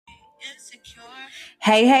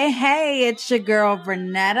Hey, hey, hey, it's your girl,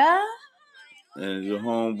 Vernetta. And your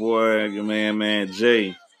homeboy, your man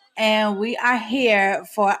Jay. And we are here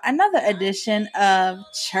for another edition of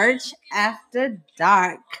Church After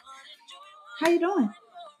Dark. How you doing?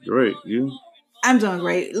 Great, you? I'm doing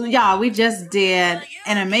great. Y'all, we just did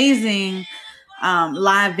an amazing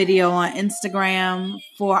live video on Instagram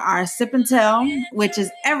for our Sip and Tell, which is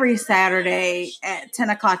every Saturday at 10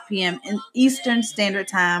 o'clock p.m. in Eastern Standard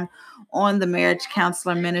Time on the Marriage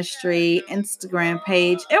Counselor Ministry Instagram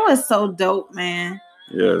page. It was so dope, man.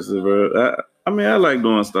 Yes, I like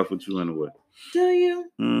doing stuff with you anyway. Do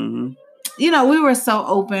you? Mm-hmm. You know, we were so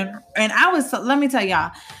open, and let me tell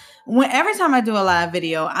y'all, every time I do a live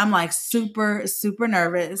video, I'm like super, super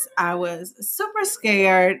nervous. I was super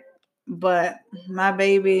scared, but my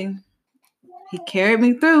baby, he carried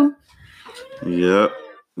me through. Yep.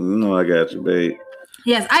 You know I got you, babe.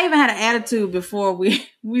 Yes, I even had an attitude before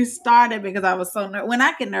we started because I was so nervous. When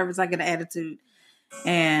I get nervous, I get an attitude.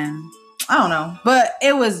 And I don't know. But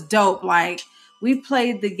it was dope. Like, we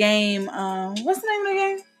played the game. What's the name of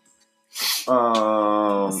the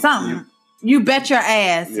game? Something. You Bet Your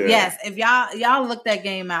Ass. Yeah. Yes. If y'all look that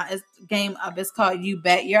game out, it's called You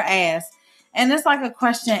Bet Your Ass. And it's like a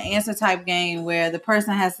question and answer type game where the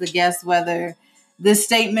person has to guess whether this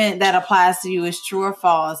statement that applies to you is true or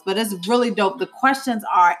false. But it's really dope. The questions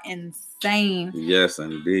are insane. Yes,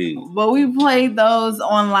 indeed. But we played those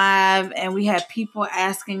on live, and we had people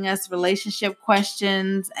asking us relationship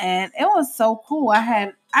questions, and it was so cool.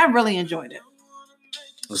 I really enjoyed it.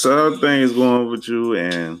 So how things going with you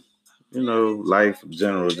and, life in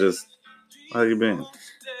general? Just how you been?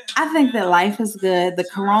 I think that life is good. The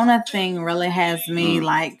corona thing really has me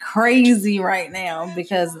like crazy right now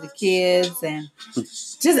because of the kids and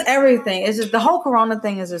just everything. It's just the whole corona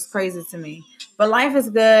thing is just crazy to me. But life is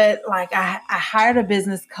good. Like I hired a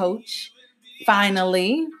business coach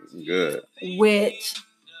finally. Good. Which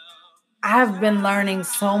I've been learning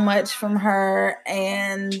so much from her,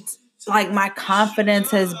 and like my confidence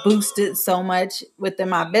has boosted so much within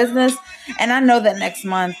my business. And I know that next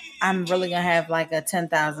month I'm really gonna have like a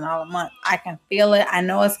 $10,000 month. I can feel it. I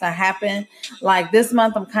know it's gonna happen. Like this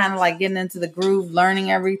month I'm kind of like getting into the groove, learning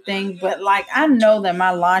everything. But like I know that my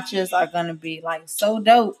launches are gonna be like so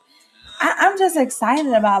dope. I'm just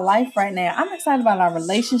excited about life right now. I'm excited about our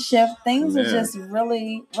relationship. Things are just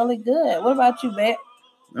really, really good. What about you, babe?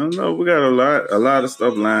 I don't know. We got a lot of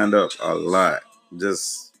stuff lined up. A lot.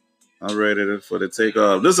 I'm ready for the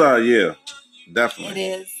takeoff. This is our year. Definitely.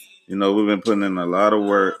 It is. We've been putting in a lot of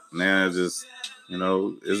work. Now it's just,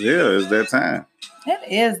 it's here. It's that time.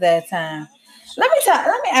 It is that time. Let me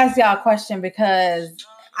ask y'all a question because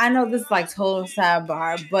I know this is like total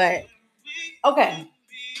sidebar, but okay.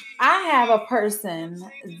 I have a person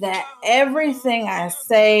that everything I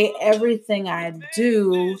say, everything I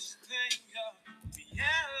do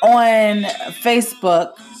on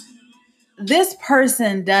Facebook, this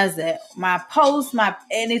person does it. My posts,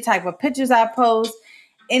 any type of pictures I post,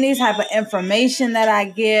 any type of information that I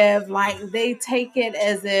give, like they take it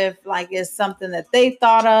as if like it's something that they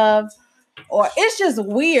thought of, or it's just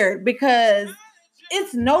weird because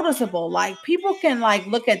it's noticeable. Like people can like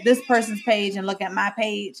look at this person's page and look at my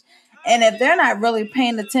page, and if they're not really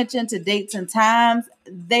paying attention to dates and times,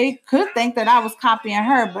 they could think that I was copying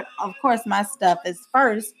her. But of course, my stuff is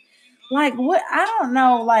first. Like what? I don't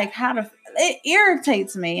know. Like how to. It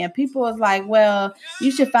irritates me, and people is like, "Well,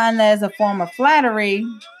 you should find that as a form of flattery."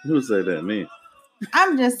 Who said that? Me.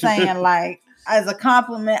 I'm just saying, like as a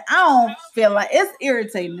compliment. I don't feel like it's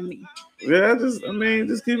irritating to me. Yeah, just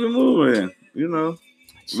keep it moving.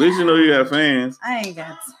 At least you know you got fans. I ain't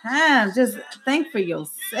got time. Just think for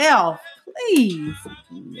yourself, please.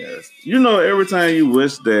 Yes. Every time you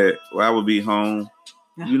wish that I would be home,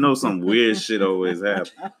 some weird shit always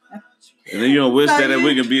happens. And then you don't wish that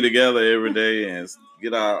we can be together every day and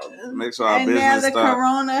make sure our business stop.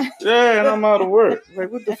 Corona. Yeah, and I'm out of work.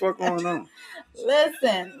 Like, what the fuck going on?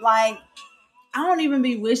 Listen, like, I don't even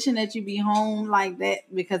be wishing that you be home like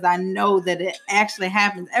that because I know that it actually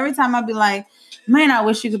happens. Every time I be like, man, I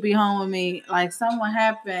wish you could be home with me. Like, something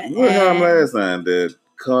happened. What happened last time? The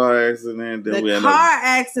car accident. Then the car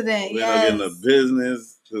accident, we ended up getting a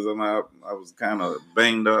business because I was kind of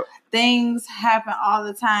banged up. Things happen all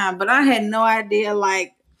the time, but I had no idea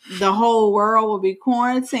like the whole world would be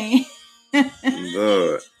quarantined.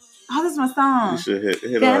 Lord. Oh, this is my song. You should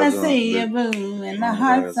hit Gotta see you, boo, and the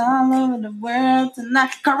hearts all over the world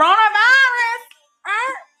tonight. Coronavirus.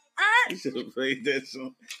 You should have played that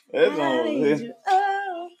song. That's on.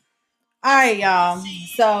 All right, y'all.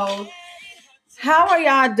 So, how are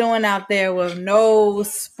y'all doing out there with no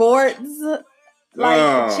sports?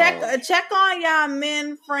 Like check on y'all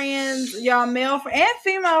men friends, y'all male and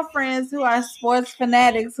female friends who are sports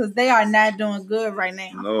fanatics, because they are not doing good right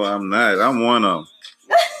now. No, I'm not. I'm one of them.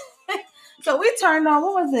 So we turned on,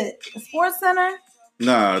 what was it? Sports Center?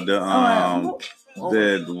 Nah, the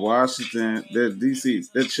Washington, the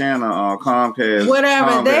DC, the channel Comcast. Whatever.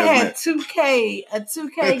 Comcast, they had a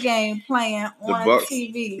 2K game playing on Bucks,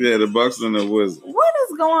 TV. Yeah, the Bucks and the Wizards. What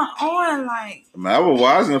is going on? Like, I was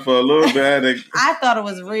watching it for a little bit. I thought it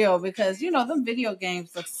was real because them video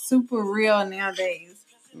games look super real nowadays.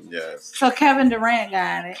 Yes. So Kevin Durant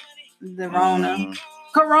got it. The Rona.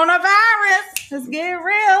 Coronavirus. Let's get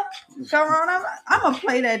real. Coronavirus. I'm gonna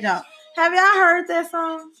play that jump. Have y'all heard that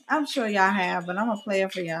song? I'm sure y'all have, but I'm gonna play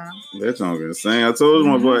it for y'all. That song is insane. I told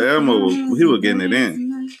you my boy Elmo, he was getting it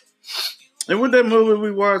in. And with that movie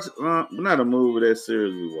we watched, not a movie, that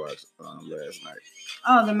series we watched last night.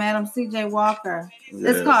 Oh, the Madam C.J. Walker. Yeah.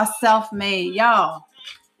 It's called Self-Made. Y'all,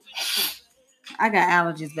 I got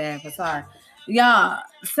allergies bad, but sorry. Y'all,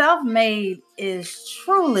 Self-Made is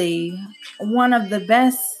truly one of the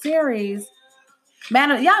best series.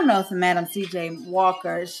 Y'all know some Madam C.J.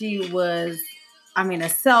 Walker. She was, a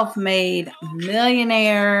self-made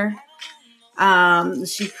millionaire.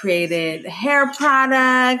 She created hair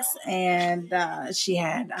products, and she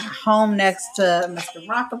had a home next to Mr.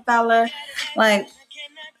 Rockefeller. Like,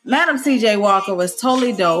 Madam C.J. Walker was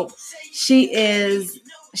totally dope. She has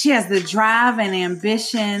the drive and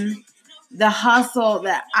ambition, the hustle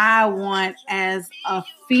that I want as a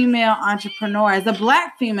female entrepreneur, as a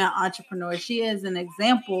Black female entrepreneur. She is an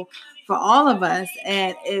example for all of us.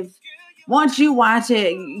 And once you watch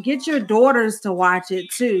it, get your daughters to watch it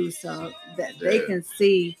too, so that they can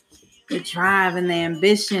see the drive and the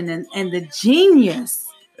ambition and the genius.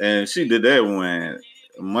 And she did that when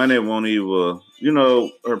money won't even,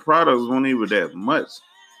 her products won't even that much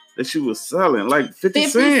that she was selling, like 50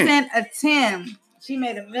 cent a 10. She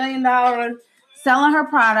made $1 million selling her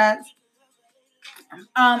products.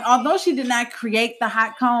 Although she did not create the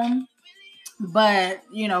hot comb, but,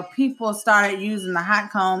 people started using the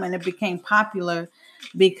hot comb and it became popular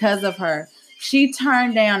because of her. She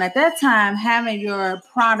turned down, at that time, having your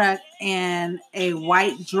product in a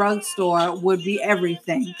white drugstore would be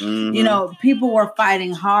everything. Mm-hmm. People were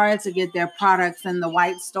fighting hard to get their products in the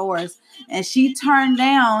white stores. And she turned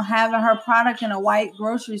down having her product in a white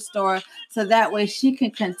grocery store so that way she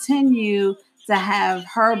can continue to have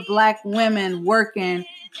her Black women working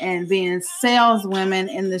and being saleswomen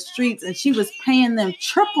in the streets, and she was paying them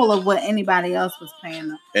triple of what anybody else was paying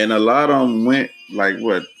them. And a lot of them went, like,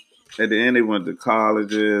 what? At the end, they went to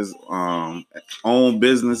colleges, own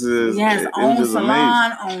businesses. Yes, own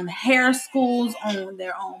salon, own hair schools, own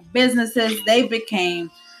their own businesses. They became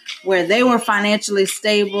where they were financially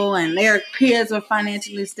stable and their kids were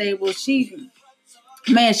financially stable. She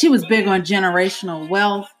was big on generational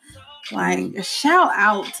wealth. Like, shout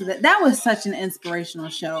out to that. That was such an inspirational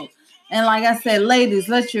show. And like I said, ladies,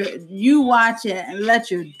 you watch it and let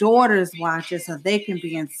your daughters watch it so they can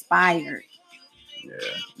be inspired. Yeah.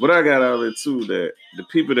 But I got out of it too, that the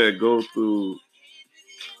people that go through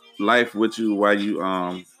life with you while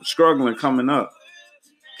you struggling coming up,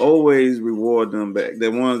 always reward them back.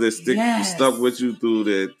 The ones that stuck with you through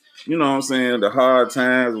that, the hard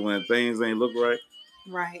times when things ain't look right.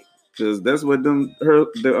 Right. Because that's what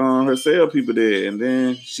her sales people did, and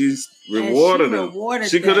then she rewarded them.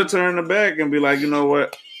 She could have turned her back and be like, you know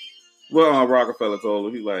what? Well, Rockefeller told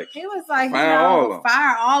her, he was like,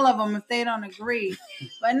 fire all of them if they don't agree.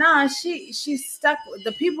 But no, she stuck with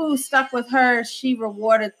the people who stuck with her. She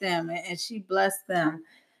rewarded them and she blessed them.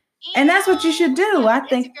 And that's what you should do. I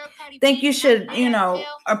think you should,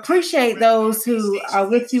 appreciate those who are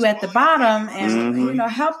with you at the bottom and,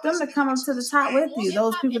 help them to come up to the top with you.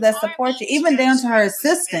 Those people that support you, even down to her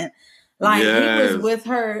assistant. Like, He was with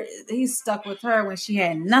her. He stuck with her when she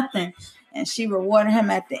had nothing. And she rewarded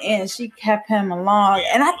him at the end. She kept him along.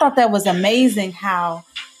 And I thought that was amazing how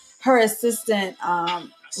her assistant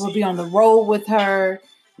would be on the road with her.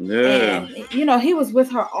 Yeah. And, he was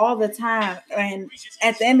with her all the time. And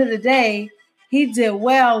at the end of the day, he did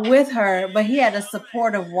well with her, but he had a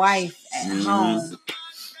supportive wife at home.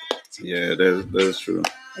 Yeah, that's true.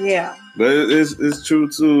 Yeah. But it's true,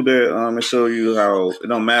 too, that it show you how it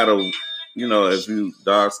don't matter, if you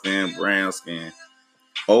dark skin, brown skin,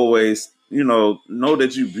 always, know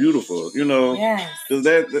that you're beautiful, Yes.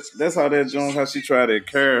 Because that's how that Jones, how she tried to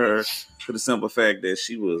carry her for the simple fact that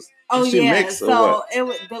she was. Oh, she yeah. Mixed, so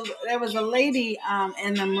there was a lady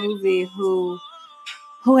in the movie who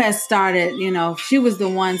has started, she was the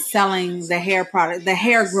one selling the hair product. The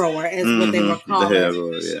hair grower is what they were called. The hair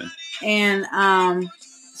grower, yeah. And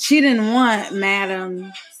she didn't want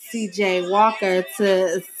Madam C.J. Walker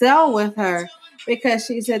to sell with her because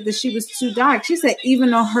she said that she was too dark. She said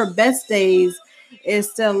even on her best days, it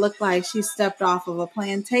still looked like she stepped off of a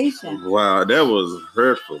plantation. Wow, that was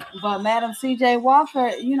hurtful. But Madam C.J.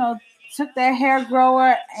 Walker, took that hair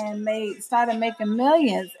grower and started making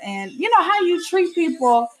millions. And you know how you treat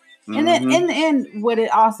people. And then in the end, what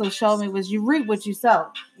it also showed me was you reap what you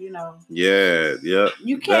sow, Yeah, yeah.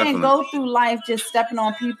 You can't go through life just stepping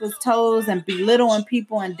on people's toes and belittling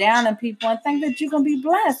people and downing people and think that you're going to be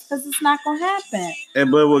blessed, because it's not going to happen.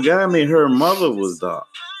 But what got me, her mother was dark.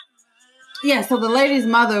 Yeah, so the lady's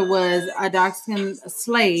mother was a dark-skinned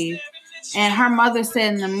slave. And her mother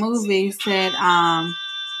said in the movie,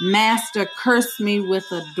 Master cursed me with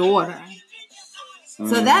a daughter.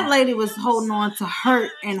 So that lady was holding on to hurt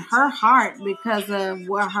in her heart because of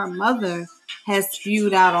what her mother has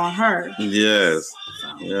spewed out on her. Yes.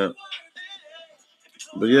 Yeah.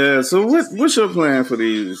 But yeah, so what's your plan for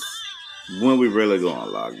these when we really go on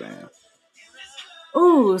lockdown?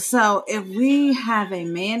 Ooh, so if we have a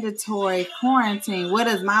mandatory quarantine, what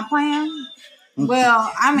is my plan?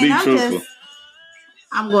 Well, I mean,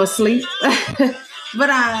 I'm going to sleep. But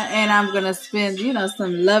I'm going to spend,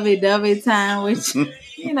 some lovey-dovey time with,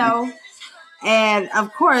 and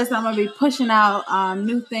of course I'm going to be pushing out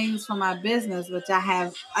new things for my business, which I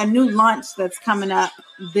have a new launch that's coming up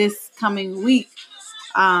this coming week.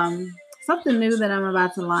 Something new that I'm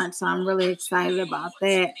about to launch. So I'm really excited about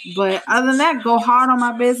that. But other than that, go hard on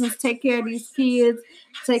my business, take care of these kids,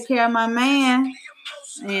 take care of my man.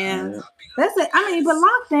 And that's it. I mean, but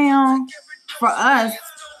lockdown for us,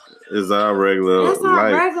 it's our regular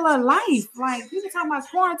life. Like, people talking about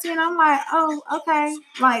quarantine. I'm like, oh, okay.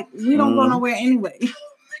 Like, we don't go nowhere anyway.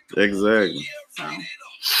 Exactly.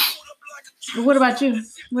 So, what about you?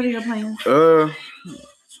 What are your plans?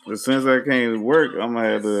 Since I can't work, I'm going to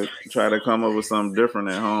have to try to come up with something different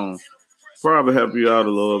at home. Probably help you out a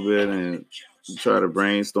little bit and try to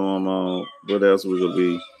brainstorm on what else we could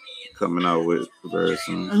be coming out with very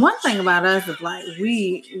soon. One thing about us is like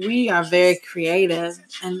we are very creative,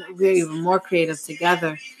 and we're even more creative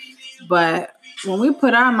together. But when we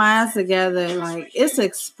put our minds together, like, it's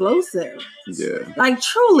explosive. Yeah. Like,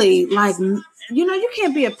 truly, like, you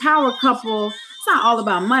can't be a power couple. It's not all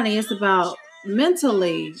about money. It's about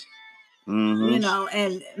mentally,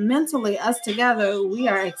 and mentally, us together, we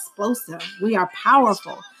are explosive. We are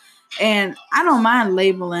powerful. And I don't mind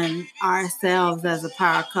labeling ourselves as a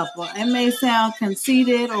power couple. It may sound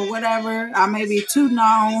conceited or whatever. I may be tooting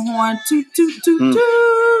our own horn, toot, toot, toot,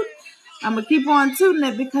 toot. I'm going to keep on tooting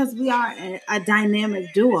it because we are a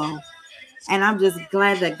dynamic duo. And I'm just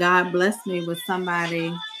glad that God blessed me with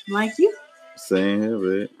somebody like you. Same here,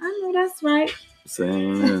 babe. I know that's right.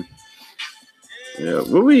 Same here. Yeah,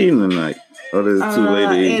 what we eating tonight? Or is it too late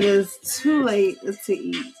to eat? It is too late to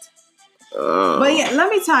eat. But yeah, let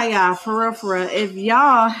me tell y'all, for real, if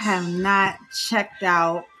y'all have not checked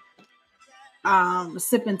out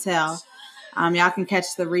Sip and Tell, y'all can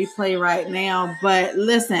catch the replay right now. But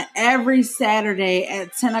listen, every Saturday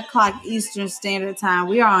at 10 o'clock Eastern Standard Time,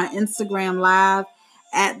 we are on Instagram Live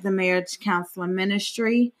at the Marriage Counselor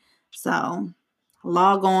Ministry. So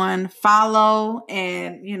log on, follow,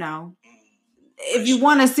 and, if you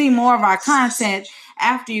want to see more of our content,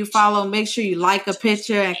 after you follow, make sure you like a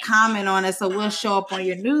picture and comment on it so we'll show up on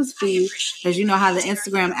your news feed, because you know how the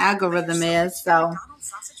Instagram algorithm is. So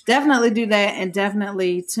definitely do that, and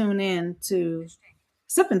definitely tune in to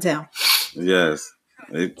Sip and Tell. Yes.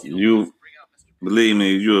 You believe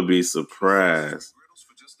me, you'll be surprised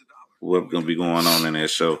what's going to be going on in that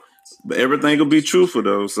show. But everything will be truthful,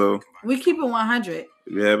 though. So we keep it 100.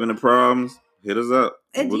 If you have any problems, hit us up.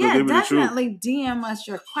 Definitely DM us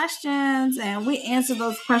your questions, and we answer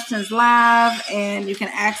those questions live, and you can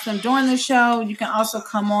ask them during the show. You can also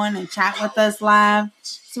come on and chat with us live.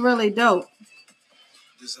 It's really dope.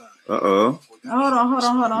 Uh-oh. Hold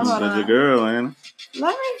on. That's your girl, ain't it?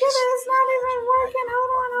 Let me get it. It's not even working.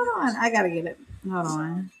 Hold on. I gotta get it. Hold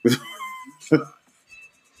on.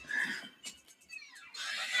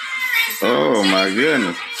 Oh my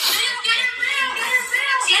goodness.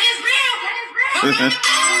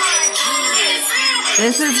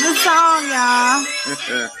 This is the song, y'all.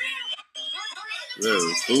 That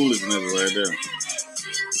is foolishness right there.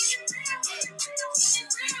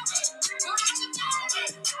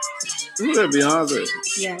 Who that Beyonce?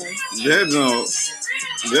 Yes.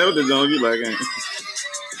 That what the song you like, ain't it?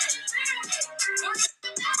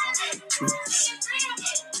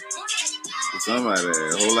 Somebody had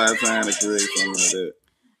a whole lot of time to create something like that.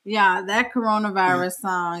 Yeah, that coronavirus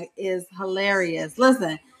song is hilarious.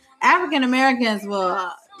 Listen, African Americans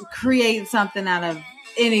will create something out of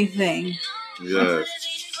anything. Yes,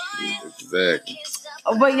 exactly.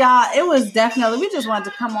 But y'all, it was definitely, we just wanted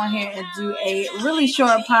to come on here and do a really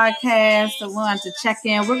short podcast. So we wanted to check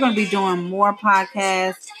in. We're going to be doing more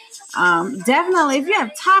podcasts. Definitely, if you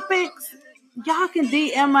have topics, y'all can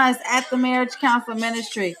DM us at the Marriage Counselor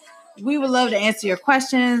Ministry. We would love to answer your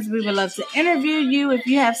questions. We would love to interview you if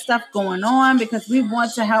you have stuff going on, because we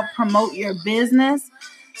want to help promote your business.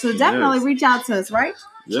 So definitely reach out to us, right?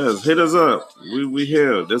 Yes, hit us up. We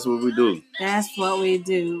here. That's what we do. That's what we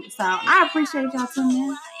do. So I appreciate y'all tuning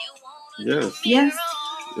in. Yes. Yes.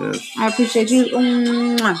 Yes. I appreciate you.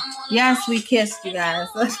 Yes, we kissed, you guys.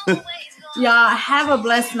 Y'all have a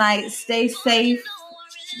blessed night. Stay safe.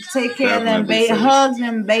 Take care of them babies. Hug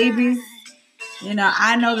them babies. You know,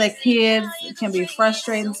 I know that kids can be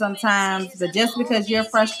frustrating sometimes, but just because you're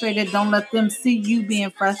frustrated, don't let them see you being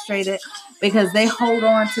frustrated, because they hold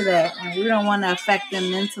on to that, and we don't want to affect them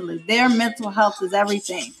mentally. Their mental health is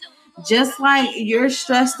everything. Just like you're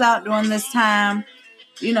stressed out during this time,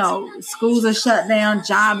 you know, schools are shut down,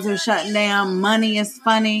 jobs are shutting down, money is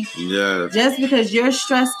funny. Yeah. Just because you're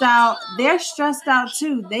stressed out, they're stressed out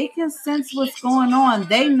too. They can sense what's going on.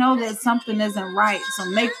 They know that something isn't right. So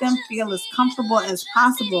make them feel as comfortable as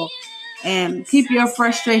possible, and keep your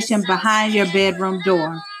frustration behind your bedroom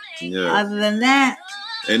door. Yeah. Other than that,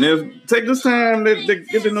 and if take this time to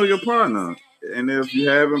get to know your partner, and if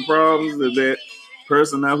you're having problems with that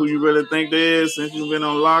person not who you really think they is, since you've been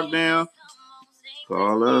on lockdown,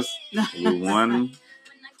 call us with one.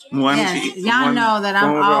 Yes, y'all know that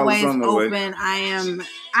I'm always open.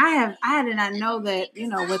 I did not know that, you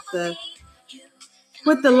know,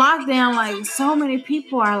 with the lockdown, like, so many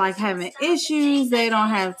people are like having issues. They don't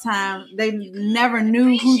have time. They never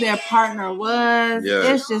knew who their partner was.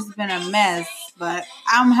 Yes. It's just been a mess. But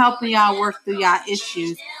I'm helping y'all work through y'all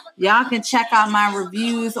issues. Y'all can check out my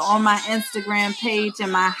reviews on my Instagram page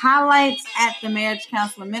and my highlights at the Marriage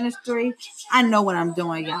Counselor Ministry. I know what I'm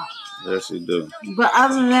doing, y'all. Yes, you do. But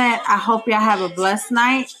other than that, I hope y'all have a blessed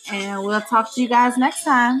night, and we'll talk to you guys next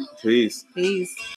time. Peace. Peace.